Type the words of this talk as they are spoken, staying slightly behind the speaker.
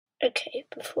Okay,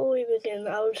 before we begin,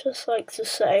 I would just like to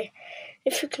say,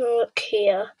 if you can look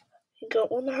here, we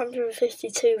got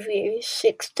 152 views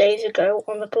 6 days ago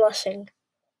on the Blessing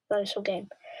dinosaur game.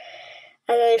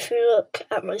 And then if you look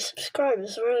at my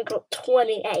subscribers, I've only got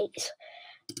 28.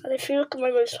 And if you look at my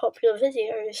most popular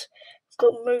videos, I've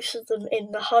got most of them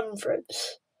in the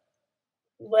hundreds.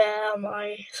 Where are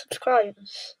my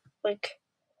subscribers? Like,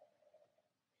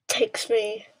 it takes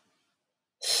me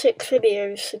 6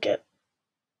 videos to get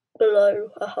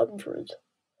below 100.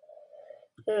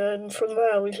 And from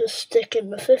there we just stick in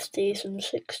the 50s and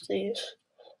 60s.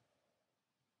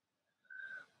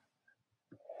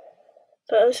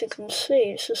 But as you can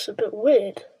see, it's just a bit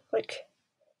weird. Like,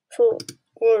 I thought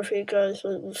more of you guys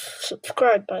would have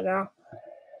subscribed by now.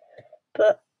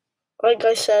 But, like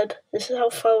I said, this is how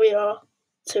far we are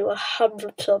to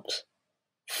 100 subs.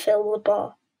 Fill the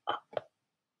bar up.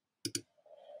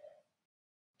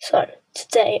 So,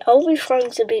 today I'll be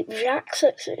trying to beat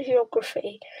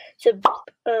JackSucksAtGeography to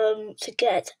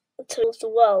get to the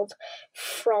world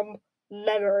from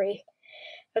memory.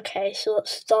 Okay, so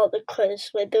let's start the quiz.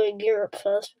 We're doing Europe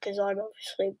first because I'm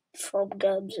obviously from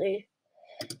Guernsey.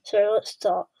 So let's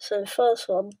start. So the first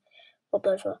one,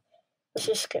 whatever. Let's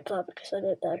just skip that because I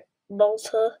don't know.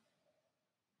 Malta,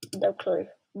 no clue.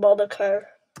 Monaco.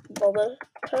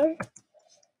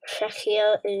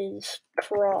 Czechia is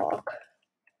Prague.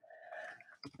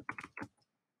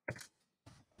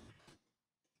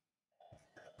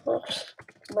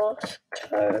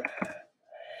 Moscow.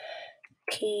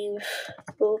 Kiev,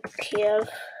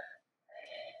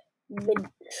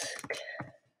 Minsk.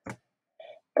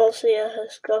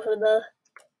 Bosnia-Herzegovina,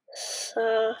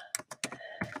 Sarajevo,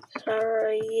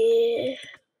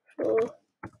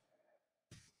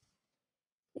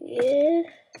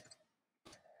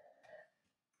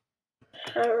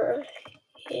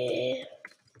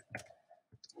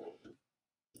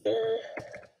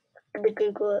 let me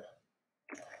Google it.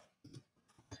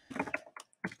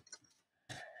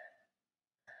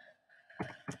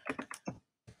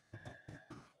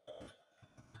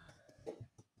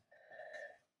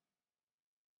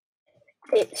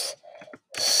 It's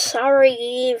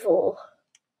Sarajevo.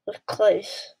 That's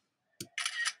close.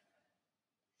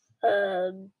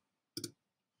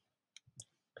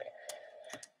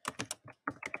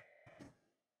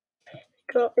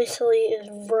 Got Italy is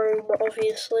Rome,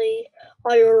 obviously.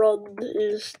 Ireland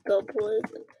is Dublin.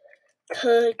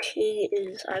 Turkey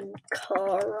is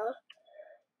Ankara.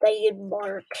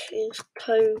 Denmark is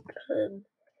Copenhagen.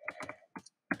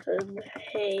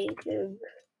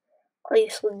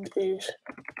 Iceland is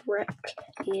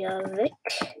Reykjavik.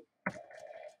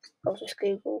 I'll just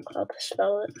Google how to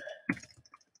spell it.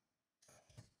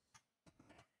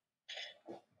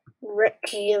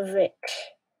 Reykjavik.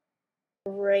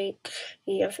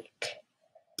 Yeah,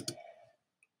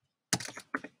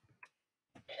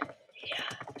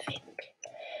 I think.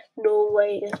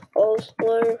 Norway is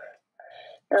Oslo.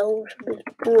 Belgium is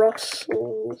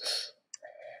Brussels.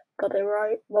 Got it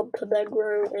right.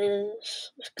 Montenegro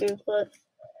is. Let's Google it.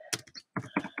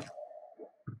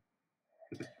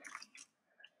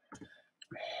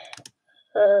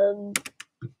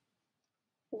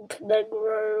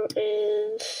 Montenegro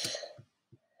is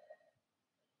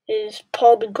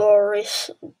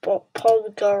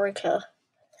Podgorica.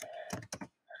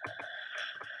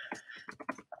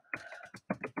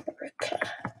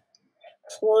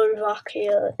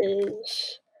 Slovakia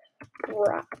is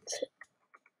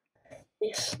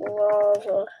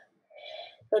Bratislava.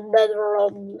 The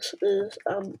Netherlands is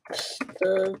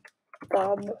Amsterdam.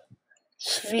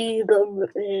 Sweden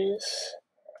is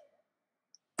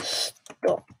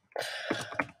Stockholm.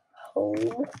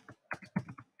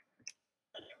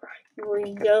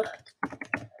 Riga.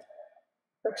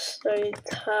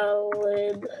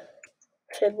 Tallinn.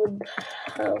 Finland.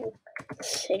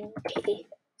 Helsinki.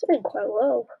 Doing quite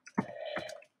well.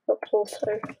 But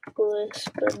also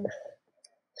Lisbon.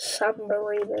 San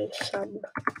Marino.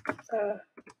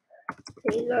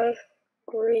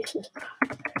 Greece is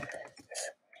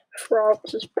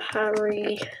France is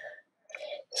Paris.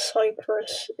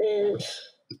 Cyprus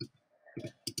is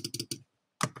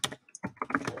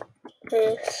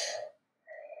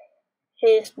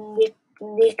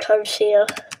Nicosia.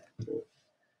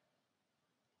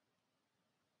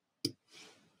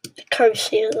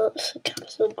 Nicosia, that's the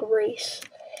capital of Greece.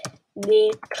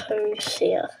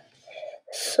 Nicosia.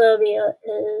 Serbia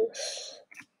is,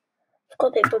 I've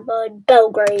got it in mind,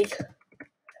 Belgrade.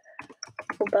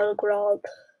 Or Belgrade.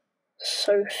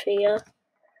 Sofia.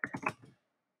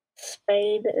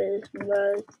 Spain is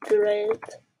Madrid.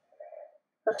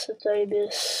 Macedonia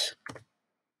is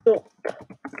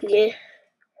Skopje.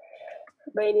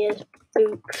 Romania is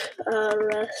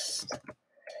Bucharest,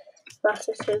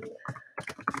 Vatican,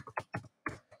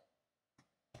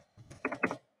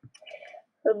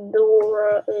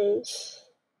 Andorra is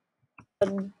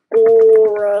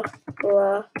Andorra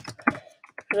la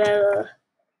Vella.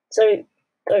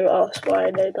 Don't ask why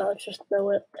I know that, I just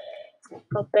know it.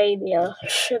 Albania,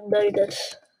 should know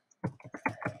this.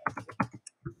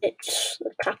 It's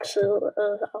the capital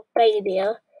of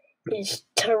Albania is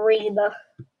Tirana.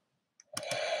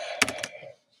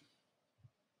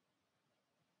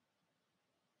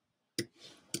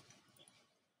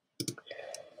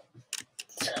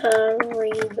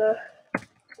 Tirana.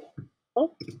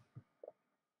 Oh.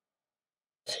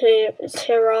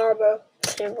 Tirana.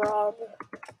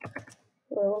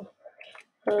 Oh.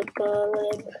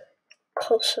 Berlin.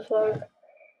 Kosovo.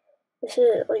 Is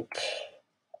it like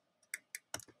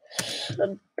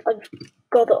I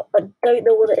don't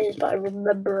know what it is, but I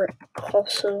remember it.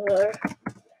 Kosovo.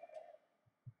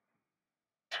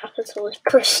 Capital is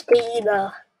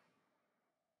Pristina.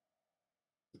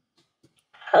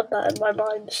 Had that in my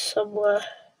mind somewhere.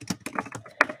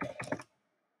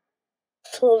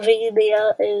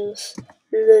 Slovenia is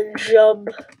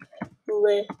Ljubljana,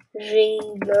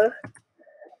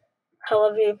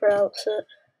 however you pronounce it.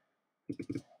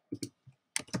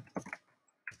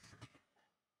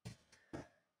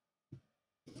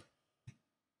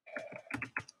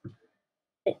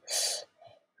 It's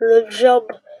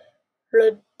Ljubljana,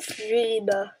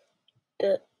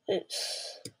 but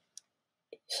it's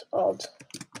odd.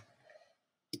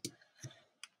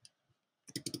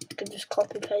 I can just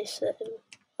copy paste it.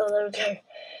 Oh, there we go.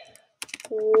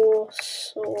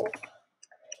 Warsaw.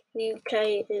 UK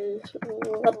is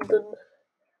London.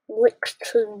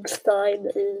 Liechtenstein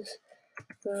is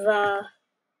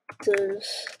Vaduz.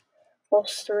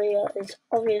 Austria is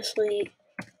obviously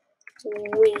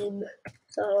Wien,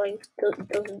 so it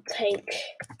doesn't take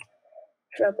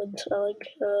German spelling.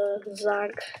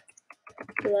 Zag.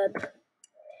 Then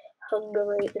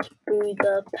Hungary is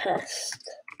Budapest.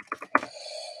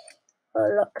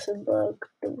 Luxembourg.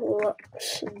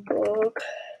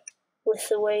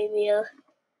 Lithuania.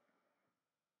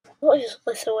 What is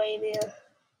Lithuania?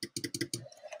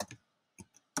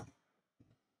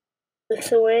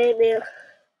 Lithuania.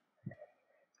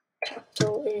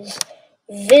 Capital is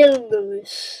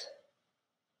Vilnius.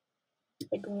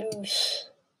 Like moose.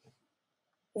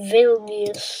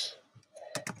 Vilnius.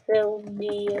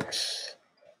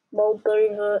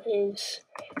 Moldova is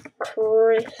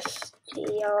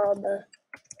Christiana.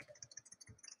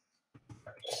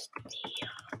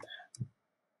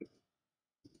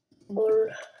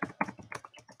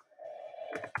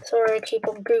 Sorry, I keep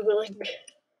on Googling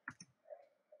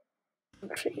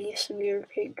countries, some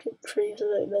European countries, I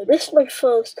don't know. This is my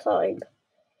first time.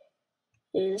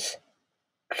 Is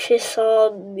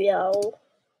Chisinau.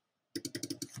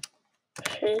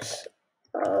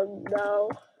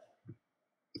 Chisinau.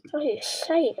 How do you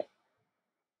say it?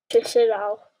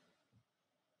 Chisinau.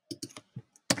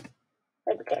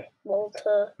 There we go.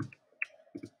 Malta.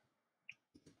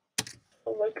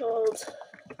 Oh my god.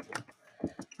 I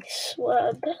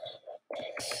swear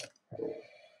this.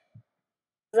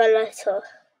 Valletta.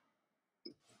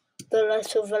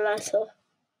 Valletta.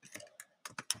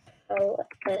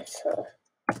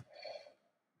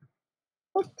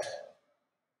 What?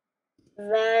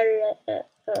 Valletta.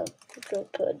 I'm gonna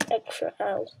put an extra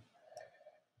L.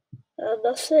 And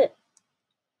that's it.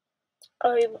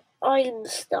 I'm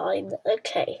Einstein.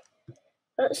 Okay.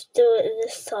 Let's do it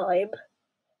this time.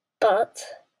 But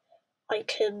I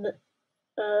can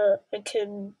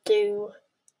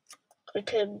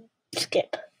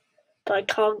skip, but I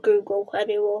can't Google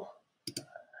anymore.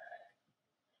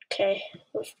 Okay,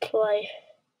 let's play.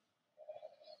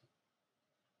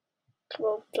 Come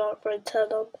on, dark mode,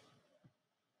 turn on.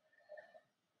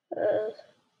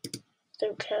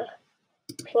 Don't care.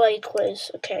 Play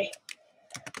quiz, okay.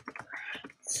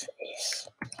 It's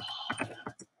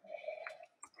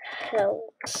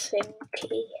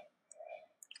Helsinki.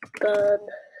 Bern.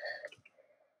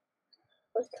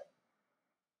 What?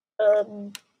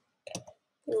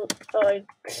 I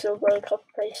still got a couple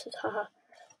places, haha.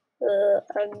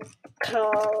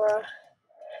 Ankara,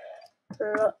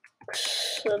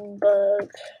 Luxembourg.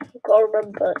 I gotta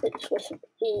remember it's with an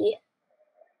E.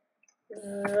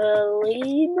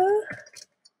 Valina?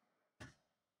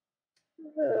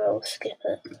 I'll skip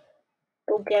it.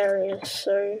 Bulgaria,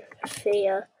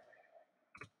 Sofia.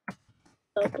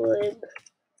 Dublin.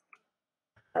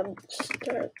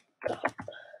 Amsterdam.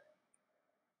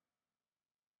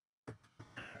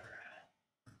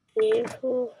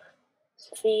 Beautiful.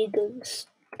 Sweden,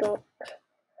 Stockholm.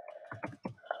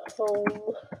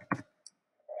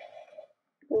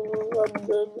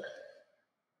 London.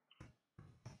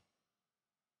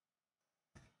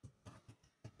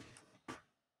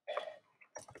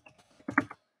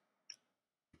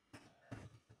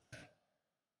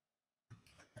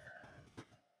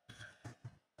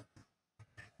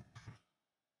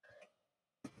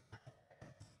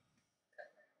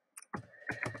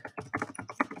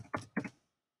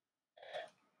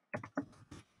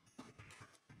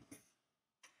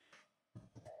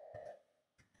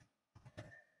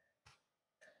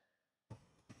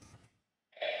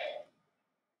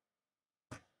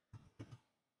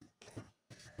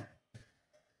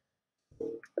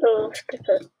 Oh, skip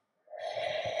it.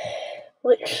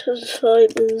 Which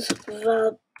subsidence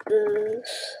Vaders,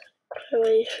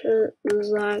 Croatia,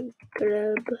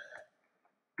 Zagreb.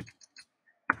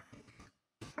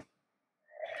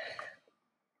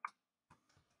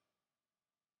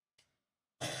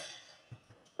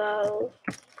 Val.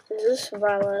 Is this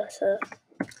Valletta?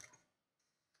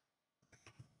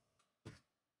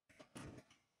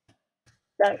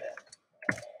 No.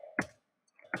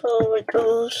 Oh my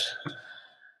gosh.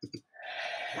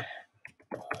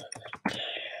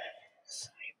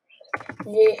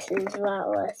 This is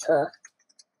Valletta.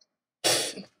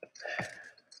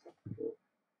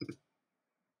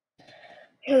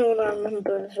 I don't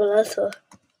remember Valletta.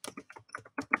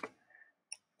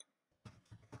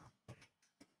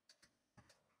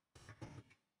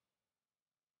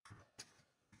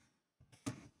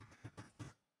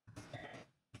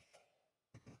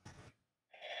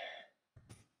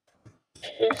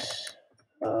 This,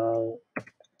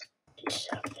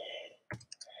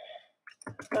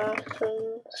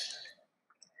 Athens,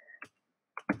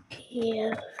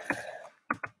 Kiev.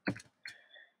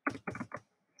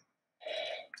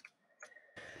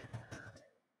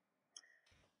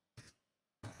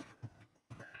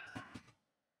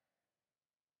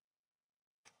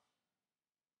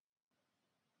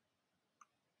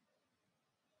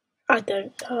 I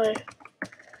don't know.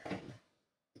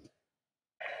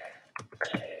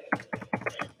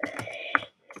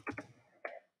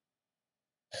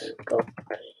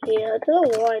 Yeah, I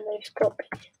don't know why they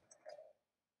stopped.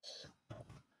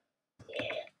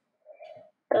 Yeah.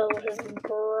 Belgium,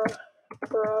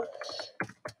 Brussels,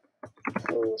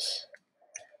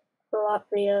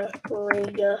 Latvia,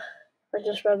 Riga. I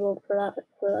just read what that is.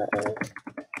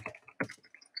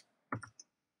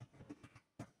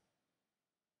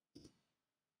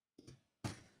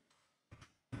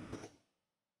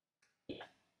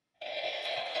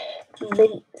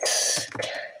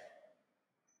 Minsk.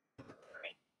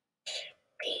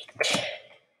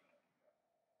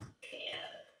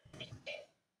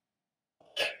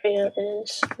 Austria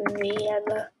is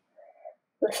Vienna.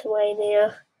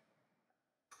 Lithuania.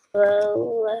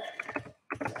 Well,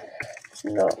 it's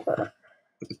not that.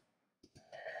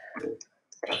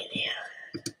 I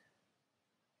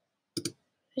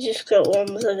just got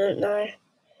ones I don't know.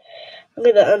 I'm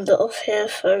going to end it off here,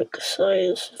 folks. So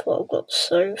this is what I've got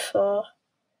so far.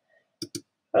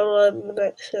 I'll learn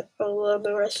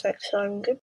the rest next time.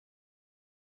 Goodbye.